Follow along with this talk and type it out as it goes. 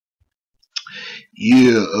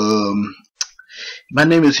Yeah, my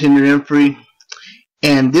name is Henry Emphrey,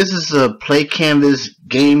 and this is a PlayCanvas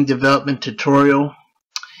game development tutorial.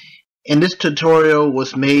 And this tutorial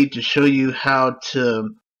was made to show you how to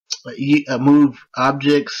move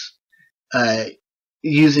objects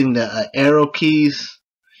using the arrow keys,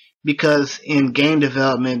 because in game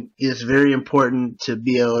development it's very important to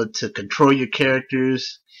be able to control your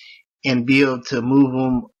characters and be able to move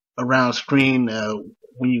them around screen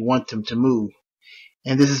when you want them to move.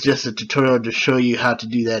 And this is just a tutorial to show you how to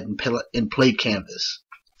do that in PlayCanvas.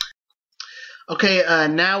 Okay,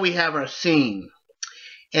 now we have our scene.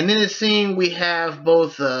 And in the scene we have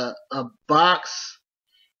both a box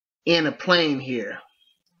and a plane here.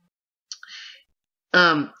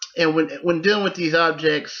 And when dealing with these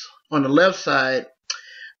objects on the left side,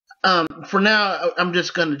 for now I'm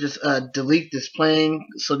just going to delete this plane,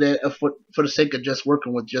 so that for the sake of just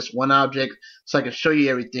working with just one object, so I can show you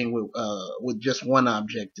everything with just one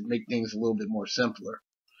object to make things a little bit more simpler.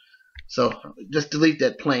 So just delete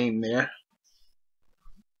that plane there.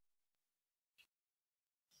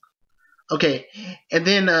 Okay, and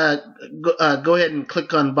then go ahead and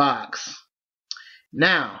click on box.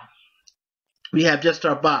 Now we have just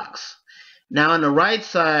our box. Now on the right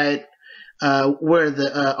side, where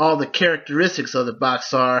all the characteristics of the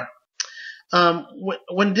box are,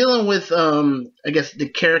 when dealing with I guess the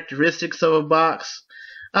characteristics of a box,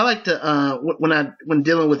 I like to when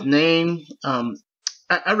dealing with name,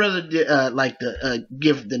 I rather like to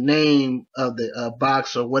give the name of the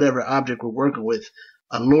box or whatever object we're working with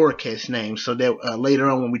a lowercase name, so that later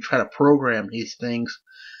on when we try to program these things,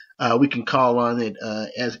 we can call on it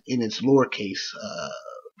as in its lowercase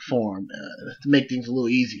form to make things a little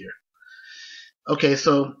easier. Okay,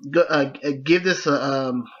 so give this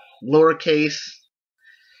a lowercase,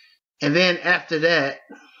 and then after that,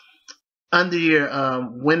 under your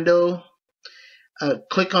window,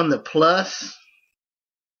 click on the plus,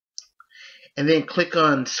 and then click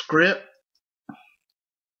on script.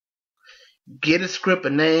 Get a script a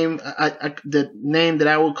name. The name that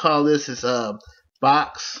I will call this is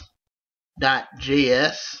box.js.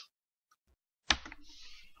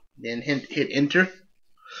 Then hit enter.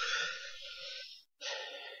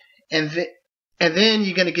 And then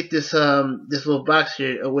you're gonna get this this little box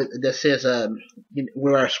here that says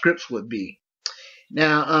where our scripts would be.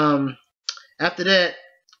 Now after that,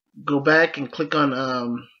 go back and click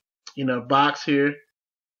on box here,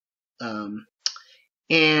 and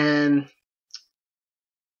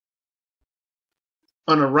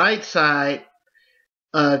on the right side,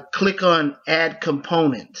 click on add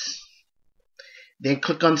components. Then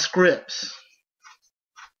click on scripts.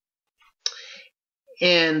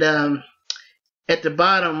 And at the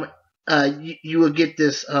bottom, you will get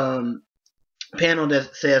this panel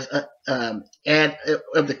that says add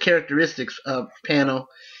of the characteristics panel.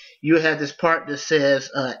 You have this part that says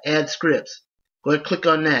add scripts. Go ahead and click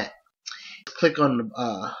on that. Click on the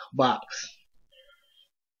box.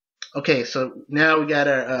 Okay, so now we got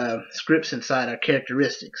our scripts inside our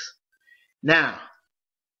characteristics. Now,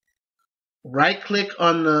 right click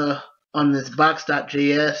on this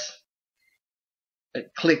box.js.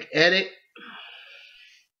 Click edit,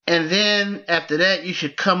 and then after that you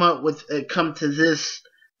should come to this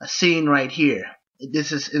scene right here.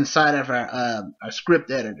 This is inside of our script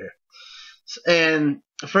editor, and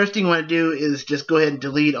the first thing you want to do is just go ahead and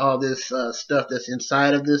delete all this stuff that's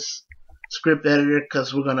inside of this script editor,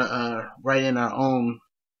 because we're gonna write in our own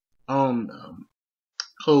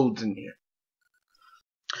codes in here.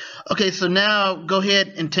 Okay, so now go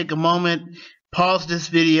ahead and take a moment, pause this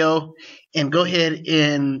video, and go ahead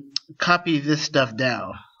and copy this stuff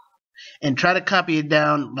down, and try to copy it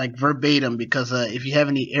down like verbatim, because if you have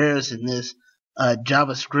any errors in this,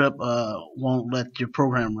 JavaScript won't let your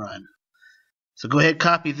program run. So go ahead,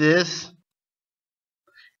 copy this,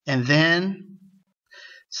 and then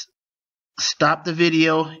stop the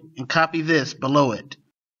video and copy this below it,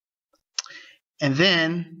 and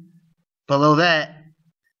then below that,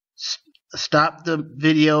 stop the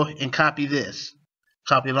video and copy this.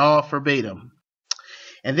 Copy it all verbatim.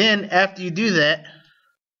 And then after you do that,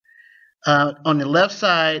 on the left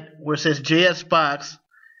side where it says JS box,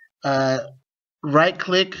 right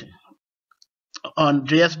click on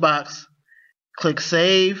JS box, click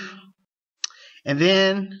save, and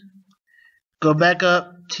then go back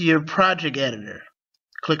up to your project editor.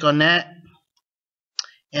 Click on that,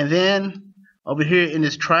 and then over here in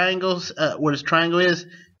this triangles, where this triangle is,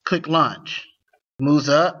 click launch. It moves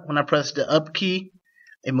up when I press the up key.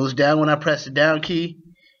 It moves down when I press the down key.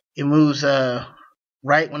 It moves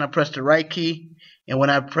right when I press the right key, and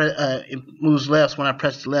when I press it moves left when I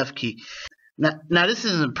press the left key. Now this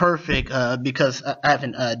isn't perfect because I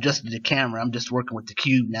haven't adjusted the camera. I'm just working with the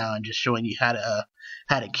cube now and just showing you how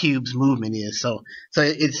the cube's movement is. So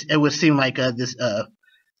it would seem like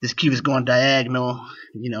this cube is going diagonal,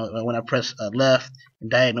 when I press left,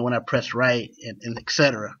 and diagonal when I press right, and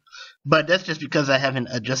etc. But that's just because I haven't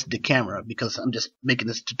adjusted the camera, because I'm just making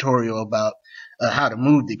this tutorial about how to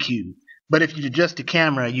move the cube. But if you adjust the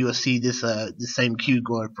camera, you will see this the same cube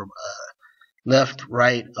going from left,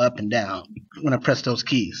 right, up, and down when I press those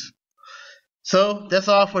keys. So that's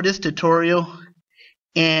all for this tutorial,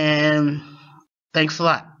 and thanks a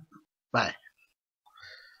lot. Bye.